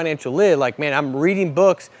lift your financial lid, like, man, I'm reading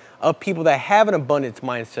books of people that have an abundance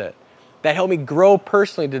mindset that help me grow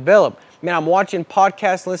personally, develop. Man, I'm watching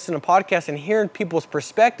podcasts, listening to podcasts, and hearing people's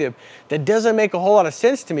perspective that doesn't make a whole lot of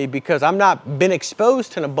sense to me because I'm not been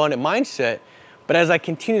exposed to an abundant mindset. But as I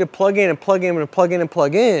continue to plug in and plug in and plug in and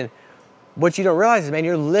plug in, what you don't realize is, man,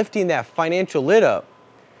 you're lifting that financial lid up.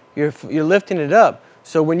 You're lifting it up.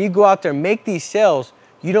 So when you go out there and make these sales,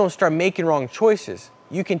 you don't start making wrong choices.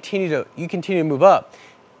 You continue to move up.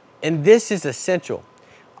 And this is essential.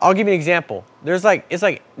 I'll give you an example. It's like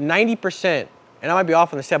 90%, and I might be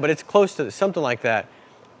off on the stat, but it's close to something like that,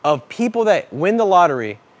 of people that win the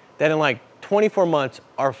lottery that in like 24 months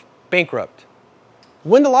are bankrupt.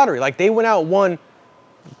 Win the lottery. Like, they went out and won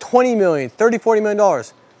 $20 million, $30, $40 million,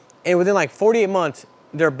 and within like 48 months,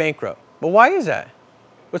 they're bankrupt. But why is that?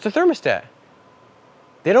 What's the thermostat?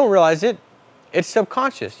 They don't realize it. It's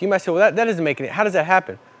subconscious. You might say, well, that doesn't make it. How does that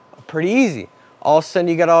happen? Pretty easy. All of a sudden,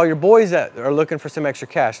 you got all your boys that are looking for some extra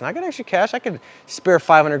cash. And I got extra cash. I could spare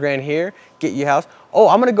 500 grand here, get you a house. Oh,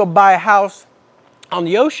 I'm going to go buy a house on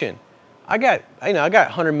the ocean. I got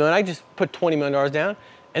 100 million. I just put $20 million down.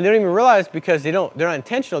 And they don't even realize, because they're not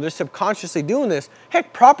intentional. They're subconsciously doing this.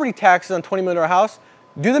 Heck, property taxes on $20 million house,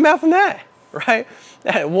 do the math on that, right?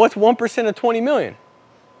 What's 1% of 20 million?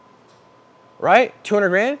 Right? 200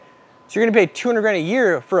 grand? So you're going to pay 200 grand a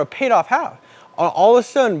year for a paid off house. All of a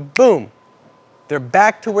sudden, boom, they're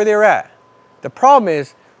back to where they were at. The problem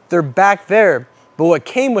is they're back there, but what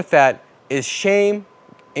came with that is shame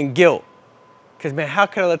and guilt. Because, man, how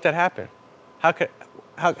could I let that happen? How could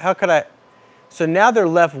I? So now they're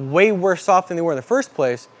left way worse off than they were in the first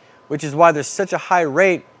place, which is why there's such a high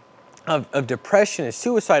rate of depression and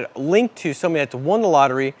suicide linked to somebody that's won the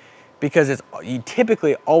lottery, because it's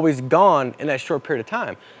typically always gone in that short period of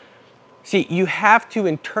time. See, you have to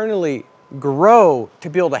internally grow to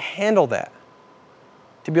be able to handle that,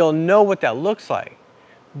 to be able to know what that looks like.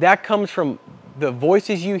 That comes from the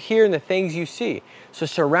voices you hear and the things you see. So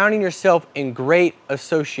surrounding yourself in great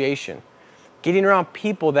association, getting around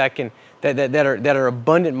people that are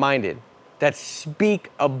abundant minded, that speak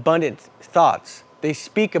abundant thoughts. They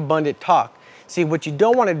speak abundant talk. See, what you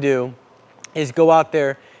don't want to do is go out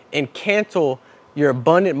there and cancel your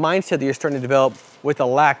abundant mindset that you're starting to develop with a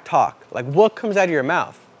lack talk. Like, what comes out of your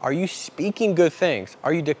mouth? Are you speaking good things?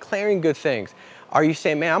 Are you declaring good things? Are you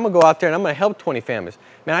saying, man, I'm going to go out there and I'm going to help 20 families.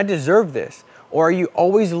 Man, I deserve this. Or are you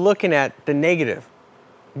always looking at the negative?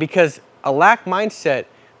 Because a lack mindset,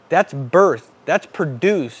 that's birthed, that's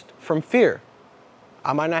produced from fear.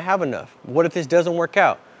 I might not have enough. What if this doesn't work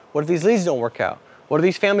out? What if these leads don't work out? What if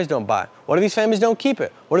these families don't buy? What if these families don't keep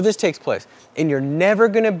it? What if this takes place? And you're never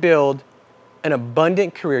going to build an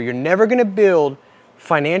abundant career. You're never going to build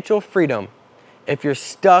financial freedom if you're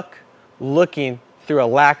stuck looking through a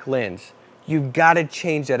lack lens. You've got to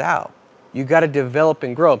change that out. You've got to develop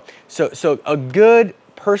and grow. So a good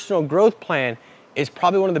personal growth plan is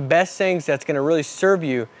probably one of the best things that's going to really serve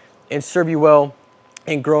you and serve you well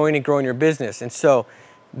in growing your business. And so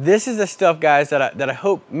this is the stuff, guys, that I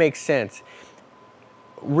hope makes sense.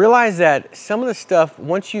 Realize that some of the stuff,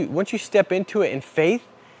 once you step into it in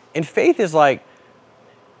faith is like,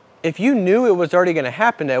 if you knew it was already going to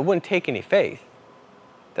happen, that it wouldn't take any faith.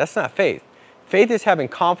 That's not faith. Faith is having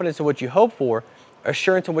confidence in what you hope for,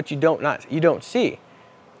 assurance in what you don't see.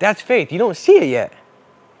 That's faith. You don't see it yet,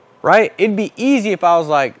 right? It'd be easy if I was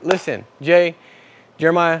like, listen,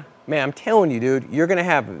 Jeremiah, man, I'm telling you, dude, you're going to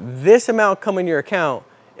have this amount come in your account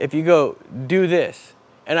if you go do this.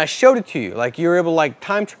 And I showed it to you. Like, you're able to, like,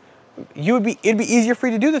 it'd be easier for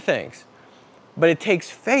you to do the things. But it takes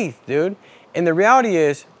faith, dude. And the reality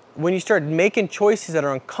is, when you start making choices that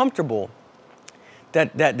are uncomfortable,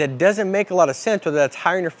 that doesn't make a lot of sense, whether that's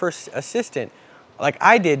hiring your first assistant, like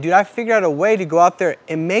I did, dude, I figured out a way to go out there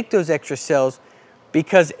and make those extra sales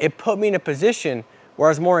because it put me in a position where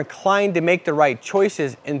I was more inclined to make the right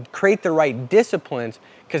choices and create the right disciplines,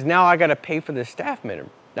 because now I got to pay for the staff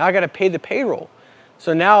minimum. Now I got to pay the payroll.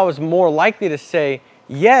 So now I was more likely to say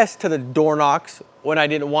yes to the door knocks when I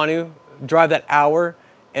didn't want to drive that hour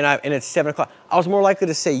and it's 7 o'clock. I was more likely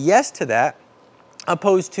to say yes to that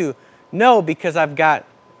opposed to no, because I've got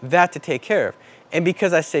that to take care of. And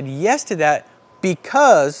because I said yes to that,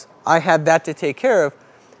 because I had that to take care of,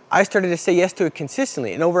 I started to say yes to it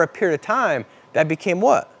consistently. And over a period of time, that became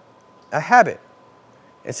what? A habit.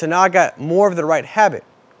 And so now I got more of the right habit.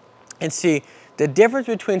 And see, the difference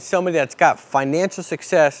between somebody that's got financial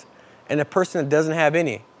success and a person that doesn't have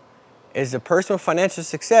any is the person with financial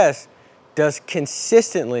success does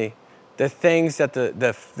consistently the things that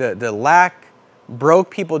the lack, broke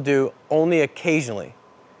people do only occasionally.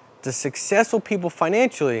 The successful people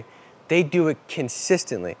financially, they do it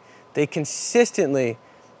consistently. They consistently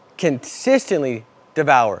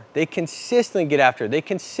devour. They consistently get after it. They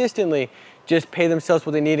consistently just pay themselves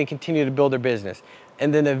what they need and continue to build their business.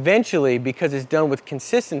 And then eventually, because it's done with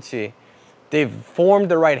consistency, they've formed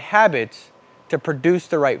the right habits to produce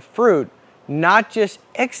the right fruit, not just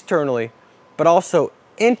externally, but also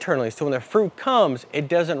internally. So when the fruit comes, it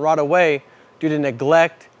doesn't rot away due to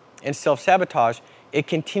neglect and self-sabotage. It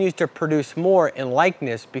continues to produce more in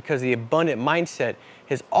likeness because the abundant mindset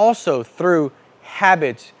has also, through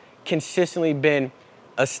habits, consistently been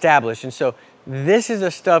established. And so this is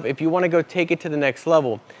the stuff, if you want to go take it to the next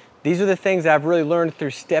level, these are the things that I've really learned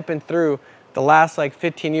through stepping through the last like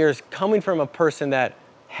 15 years, coming from a person that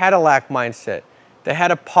had a lack mindset, that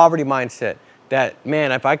had a poverty mindset, that,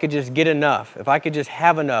 man, if I could just get enough, if I could just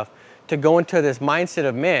have enough, to go into this mindset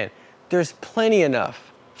of, man, there's plenty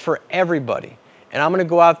enough for everybody. And I'm going to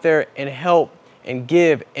go out there and help and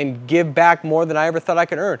give back more than I ever thought I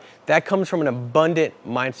could earn. That comes from an abundant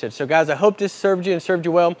mindset. So guys, I hope this served you and served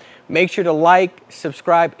you well. Make sure to like,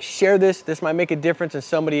 subscribe, share this. This might make a difference in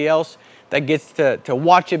somebody else that gets to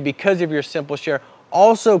watch it because of your simple share.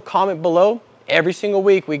 Also, comment below. Every single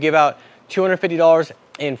week, we give out $250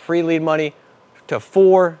 in free lead money to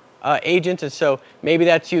 4 agents. And so maybe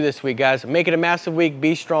that's you this week, guys. Make it a massive week.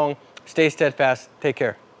 Be strong. Stay steadfast. Take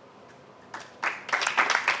care.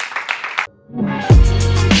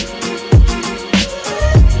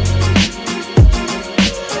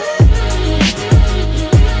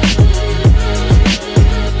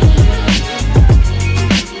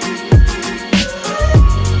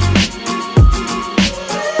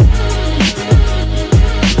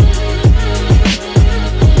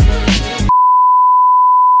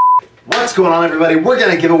 What's going on, everybody? We're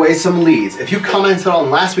gonna give away some leads. If you commented on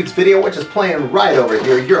last week's video, which is playing right over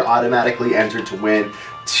here, you're automatically entered to win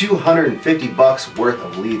 $250 worth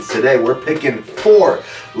of leads. Today we're picking 4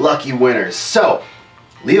 lucky winners. So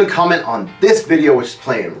leave a comment on this video, which is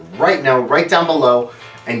playing right now, right down below,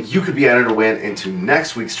 and you could be entered to win into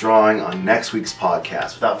next week's drawing on next week's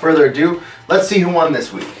podcast. Without further ado, let's see who won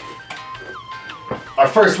this week. Our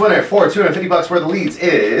first winner for $250 worth of leads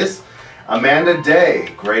is Amanda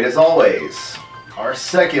Day, great as always. Our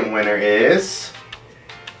second winner is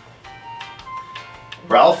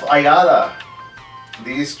Ralph Ayala.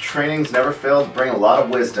 These trainings never fail to bring a lot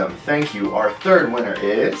of wisdom. Thank you. Our third winner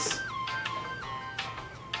is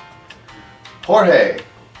Jorge.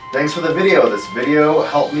 Thanks for the video. This video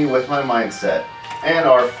helped me with my mindset. And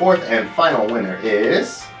our fourth and final winner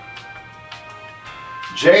is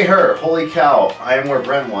Jay Her. Holy cow, I am where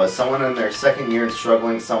Brent was. Someone in their second year and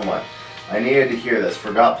struggling somewhat. I needed to hear this.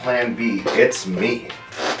 Forgot plan B. It's me.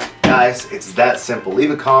 Guys, it's that simple. Leave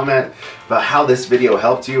a comment about how this video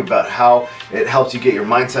helped you, about how it helped you get your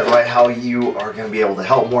mindset right, how you are going to be able to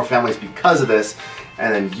help more families because of this,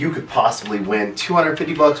 and then you could possibly win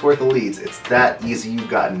 $250 worth of leads. It's that easy. You've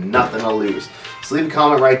got nothing to lose. So leave a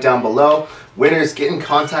comment right down below. Winners, get in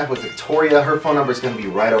contact with Victoria. Her phone number is going to be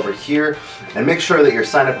right over here. And make sure that you're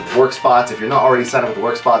signed up with WorkSpots. If you're not already signed up with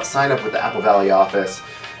WorkSpots, sign up with the Apple Valley office.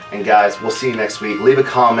 And guys, we'll see you next week. Leave a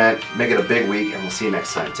comment, make it a big week, and we'll see you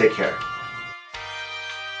next time. Take care.